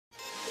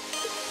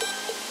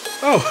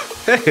Oh,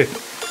 hey,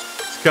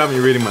 it's got me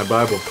reading my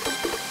Bible.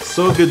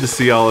 So good to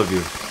see all of you.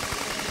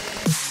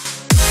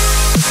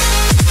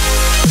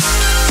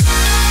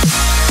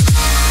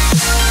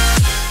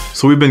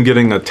 So we've been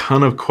getting a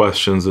ton of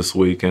questions this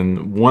week,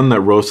 and one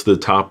that rose to the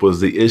top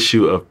was the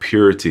issue of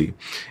purity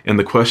and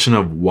the question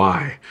of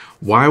why.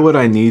 Why would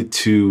I need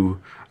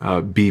to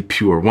be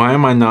pure? Why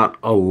am I not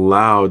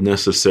allowed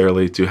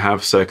necessarily to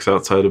have sex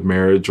outside of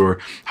marriage? Or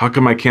how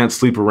come I can't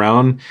sleep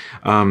around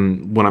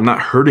when I'm not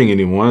hurting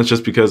anyone? It's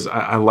just because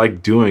I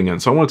like doing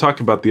it. So I want to talk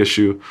about the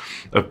issue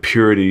of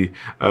purity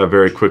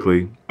very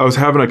quickly. I was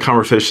having a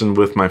conversation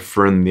with my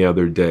friend the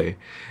other day,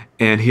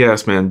 and he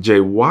asked, man, Jay,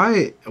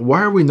 why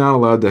are we not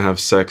allowed to have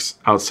sex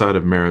outside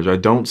of marriage? I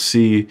don't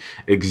see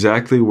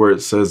exactly where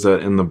it says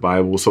that in the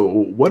Bible. So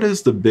what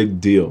is the big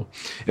deal?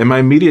 And my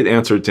immediate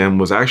answer to him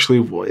was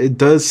actually, well, it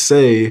does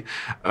say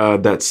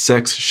that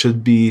sex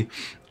should be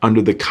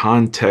under the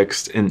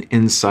context and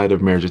inside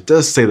of marriage. It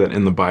does say that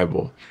in the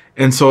Bible.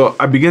 And so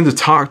I began to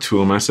talk to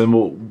him. I said,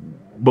 well,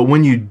 but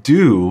when you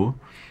do,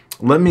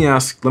 let me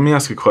ask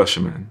a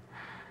question, man.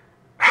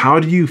 How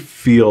do you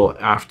feel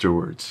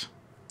afterwards?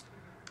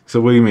 So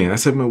what do you mean? I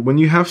said, when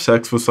you have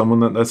sex with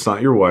someone that's not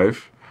your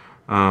wife,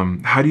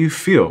 how do you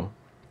feel?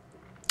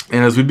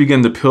 And as we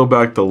begin to peel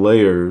back the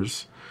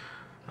layers,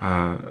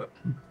 the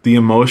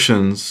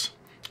emotions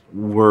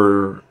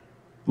were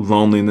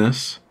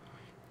loneliness,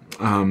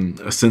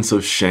 a sense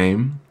of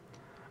shame,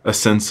 a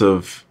sense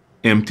of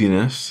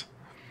emptiness,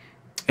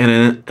 and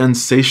an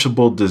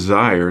insatiable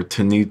desire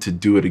to need to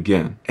do it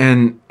again.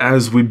 And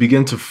as we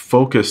begin to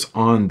focus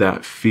on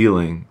that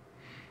feeling,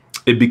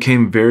 it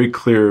became very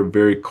clear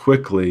very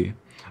quickly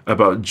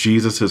about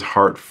Jesus's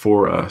heart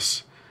for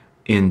us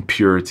in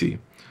purity.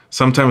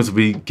 Sometimes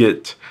we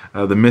get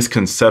the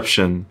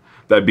misconception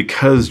that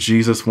because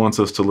Jesus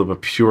wants us to live a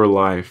pure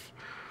life,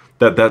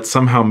 that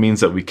somehow means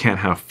that we can't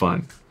have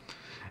fun.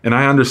 And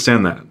I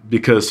understand that,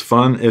 because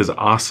fun is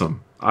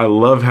awesome. I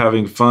love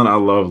having fun. I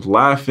love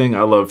laughing.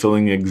 I love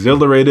feeling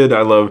exhilarated.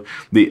 I love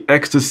the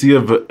ecstasy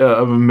of an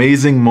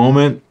amazing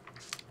moment.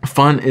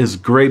 Fun is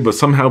great, but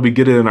somehow we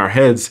get it in our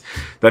heads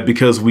that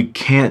because we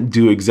can't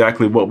do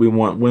exactly what we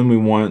want when we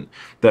want,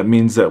 that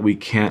means that we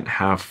can't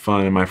have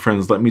fun. And my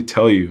friends, let me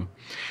tell you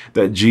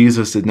that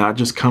Jesus did not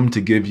just come to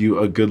give you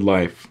a good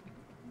life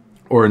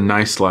or a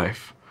nice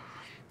life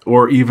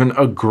or even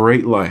a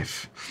great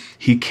life.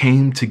 He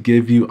came to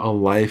give you a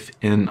life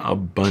in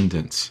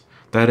abundance.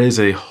 That is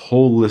a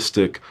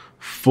holistic,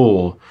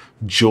 full,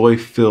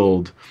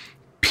 joy-filled,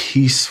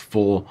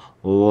 peaceful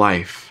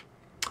life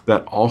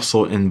that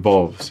also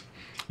involves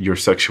your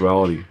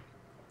sexuality.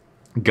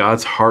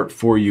 God's heart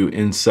for you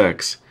in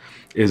sex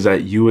is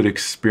that you would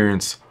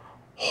experience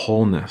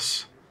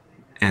wholeness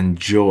and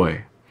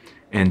joy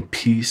and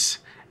peace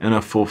and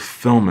a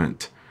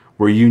fulfillment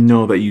where you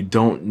know that you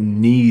don't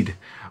need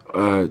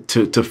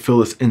to feel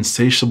this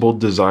insatiable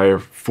desire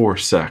for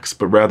sex,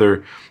 but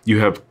rather you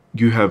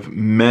have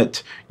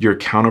met your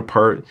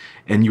counterpart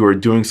and you are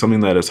doing something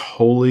that is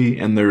holy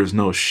and there is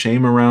no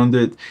shame around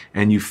it,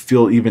 and you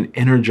feel even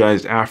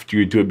energized after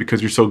you do it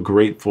because you're so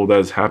grateful that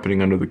it's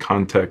happening under the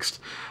context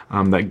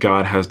that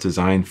God has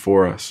designed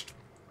for us.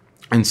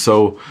 And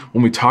so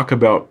when we talk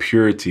about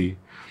purity,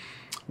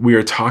 we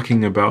are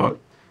talking about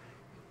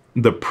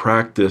the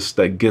practice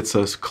that gets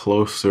us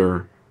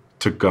closer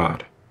to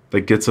God,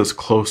 that gets us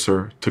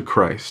closer to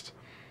Christ,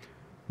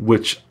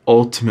 which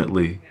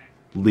ultimately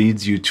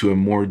leads you to a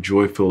more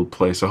joy-filled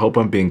place. I hope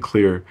I'm being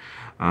clear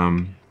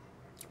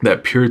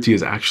that purity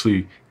is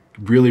actually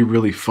really,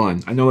 really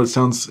fun. I know that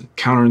sounds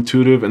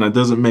counterintuitive and that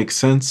doesn't make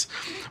sense,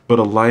 but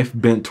a life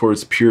bent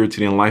towards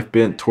purity and a life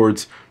bent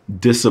towards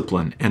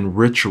discipline and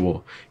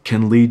ritual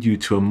can lead you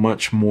to a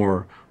much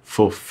more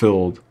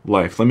fulfilled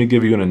life. Let me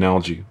give you an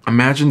analogy.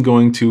 Imagine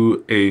going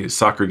to a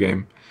soccer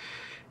game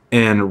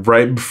and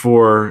right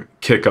before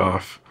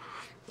kickoff,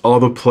 all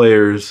the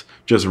players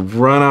just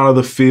run out of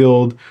the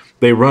field.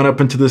 They run up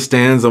into the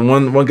stands, and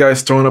one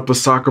guy's throwing up a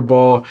soccer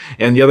ball,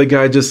 and the other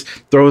guy just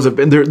throws it.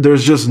 And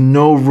there's just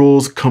no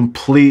rules,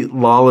 complete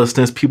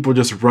lawlessness. People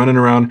just running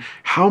around.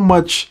 How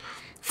much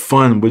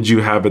fun would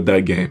you have at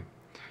that game?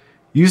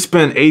 You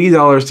spend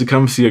 $80 to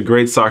come see a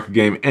great soccer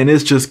game, and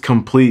it's just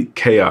complete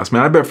chaos.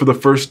 Man, I bet for the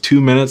first 2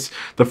 minutes,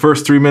 the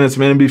first 3 minutes,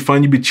 man, it'd be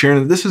fun. You'd be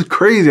cheering. This is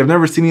crazy. I've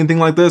never seen anything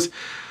like this.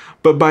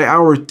 But by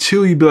hour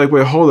 2, you'd be like,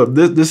 wait, hold up.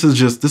 This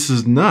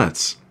is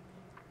nuts.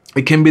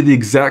 It can be the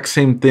exact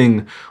same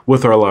thing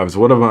with our lives.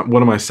 What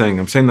am I saying?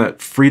 I'm saying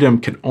that freedom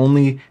can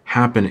only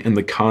happen in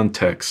the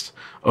context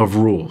of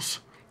rules.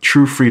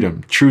 True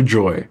freedom, true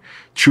joy,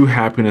 true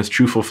happiness,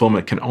 true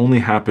fulfillment can only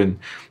happen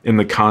in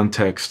the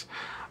context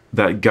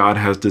that God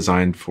has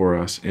designed for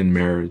us in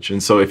marriage.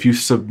 And so if you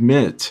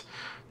submit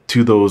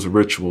to those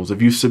rituals,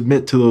 if you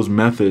submit to those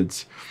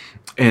methods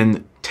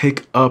and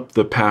take up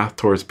the path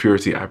towards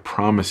purity, I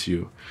promise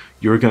you,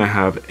 you're going to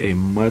have a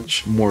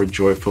much more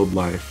joy-filled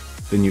life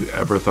than you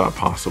ever thought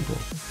possible.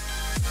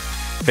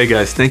 Hey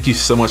guys, thank you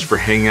so much for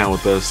hanging out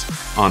with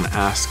us on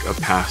Ask a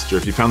Pastor.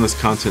 If you found this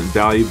content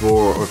valuable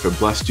or if it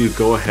blessed you,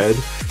 go ahead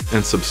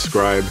and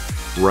subscribe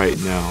right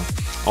now.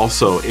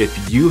 Also,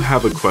 if you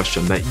have a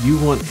question that you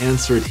want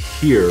answered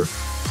here,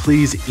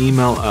 please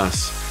email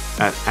us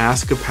at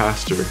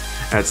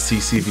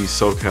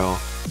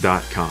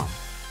askapastor@ccvsocal.com.